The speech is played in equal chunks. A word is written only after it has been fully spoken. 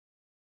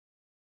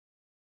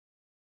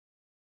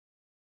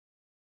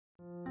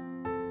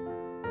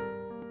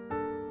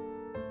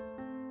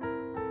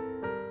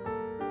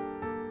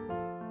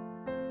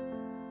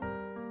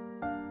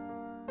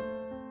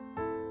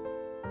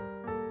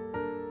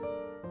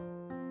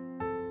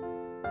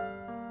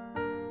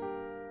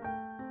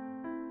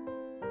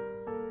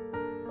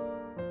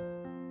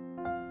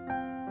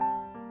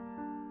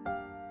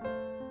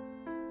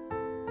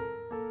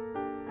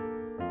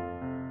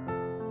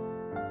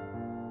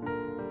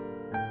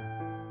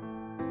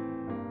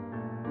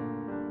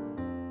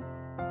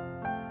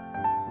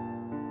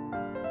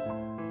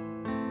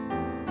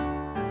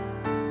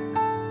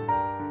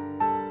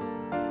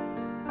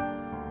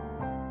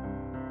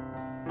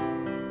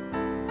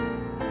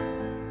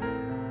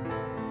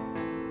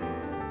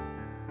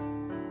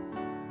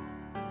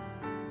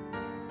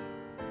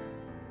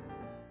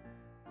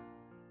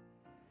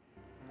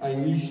I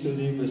wish to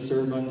live a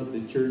servant of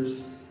the Church,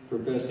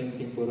 professing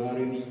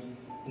temporarily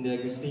in the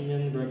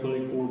Augustinian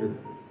Catholic Order,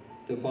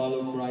 to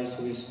follow Christ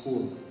who is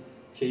poor,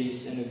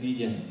 chaste, and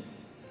obedient,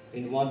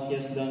 in what He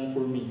has done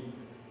for me,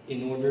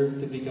 in order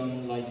to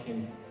become like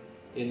Him,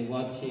 in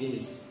what He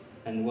is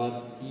and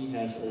what He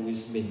has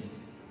always been.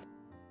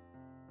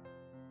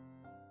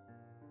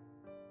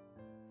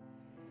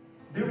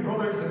 Dear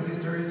brothers and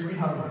sisters, we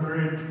have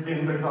heard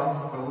in the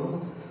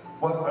Gospel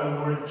what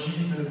our Lord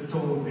Jesus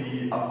told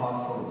the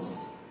apostles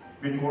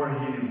before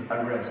His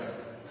arrest,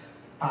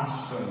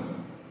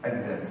 passion,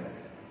 and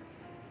death.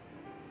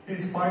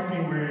 His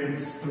parting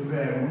words to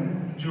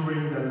them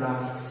during the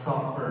Last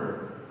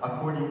Supper,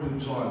 according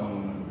to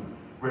John,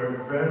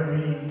 were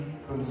very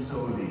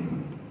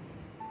consoling,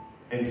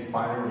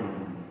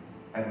 inspiring,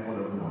 and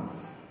full of love.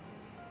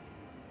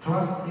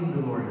 Trust in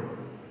the Lord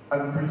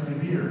and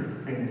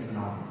persevere in His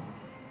love.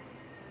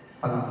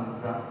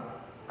 Pamilaga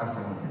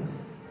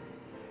kasantis.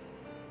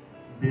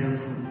 Bear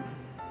fruit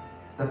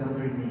that would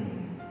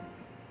remain,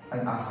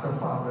 and ask the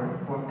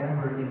Father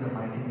whatever in the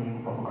mighty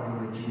name of our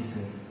Lord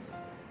Jesus,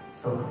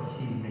 so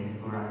He may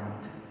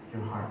grant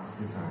your heart's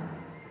desire.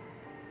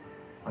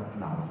 But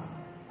love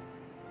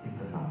in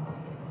the love of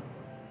the Lord.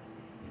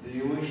 Do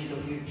you wish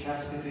to keep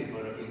chastity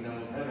for the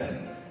kingdom of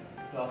heaven,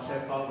 to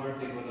accept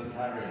poverty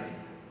voluntarily,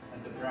 and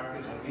to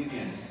practice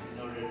obedience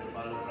in order to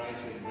follow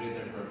Christ with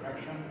greater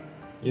perfection?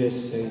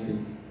 Yes, I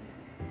do.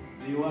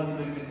 Do you want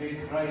to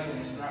imitate Christ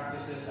in His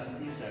practices and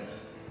precepts,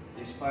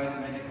 despite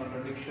many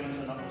contradictions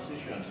and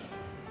oppositions,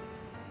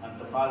 and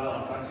to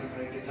follow a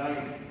consecrated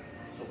life,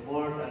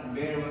 support and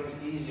bear what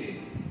is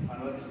easy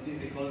and what is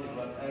difficult in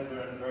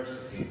whatever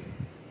adversity,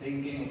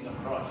 thinking of the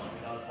cross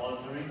without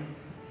faltering?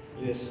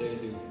 Yes, I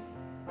do.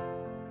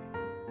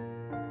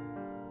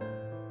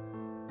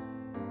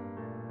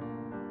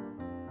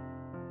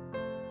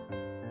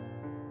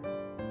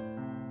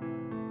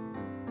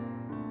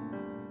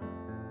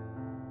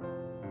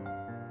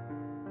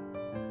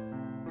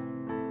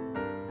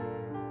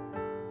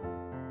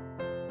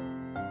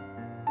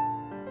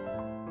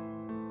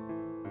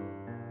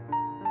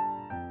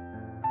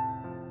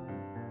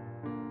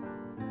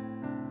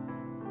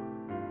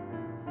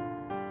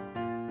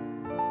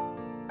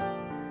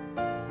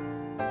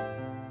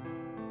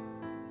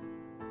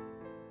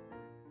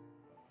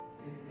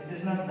 It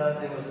is not that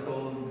I was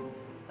told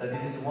that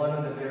this is one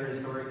of the very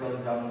historical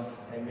jumps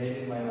I made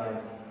in my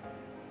life,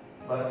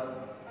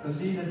 but to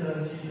see the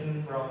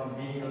transition from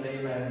being a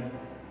layman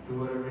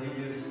to a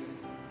religious,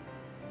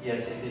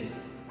 yes it is.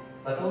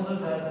 But also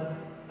that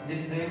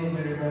this day will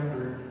be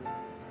remembered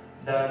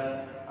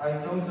that I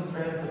chose to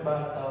tread the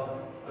path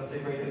of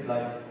consecrated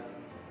life,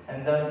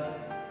 and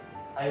that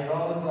I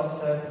vow to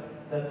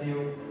accept that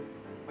view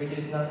which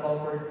is not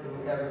offered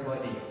to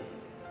everybody.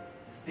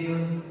 Still,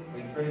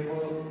 with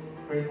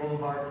grateful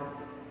heart,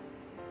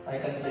 I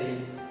can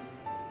say,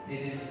 this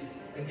is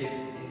a gift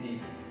indeed.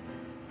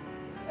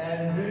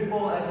 And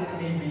beautiful as it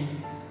may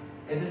be,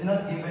 it is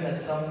not given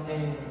as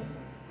something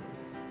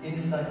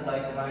instant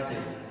like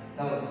magic.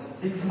 Now,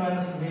 6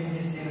 months made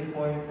me see the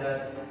point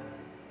that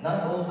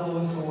not all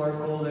those who are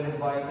called and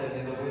invited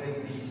in the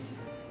wedding feast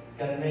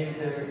can make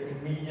their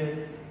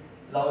immediate,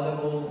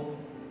 laudable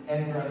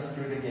entrance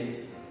through the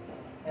gate.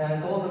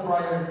 And all the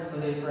priors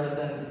today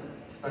present,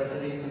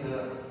 especially to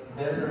the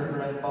very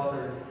Reverend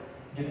Father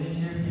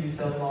Dionisio Q.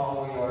 Selma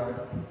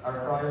OAR, our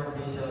prior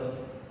provincial.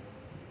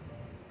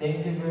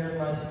 Thank you very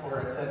much for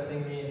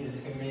accepting me in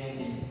this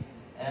community.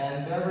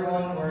 And to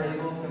everyone who are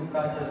able to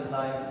catch us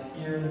live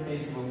here on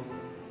Facebook,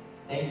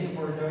 thank you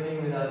for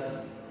joining with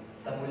us.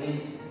 Sa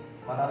muli,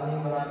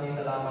 maraming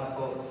salamat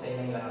po sa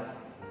inyong lahat.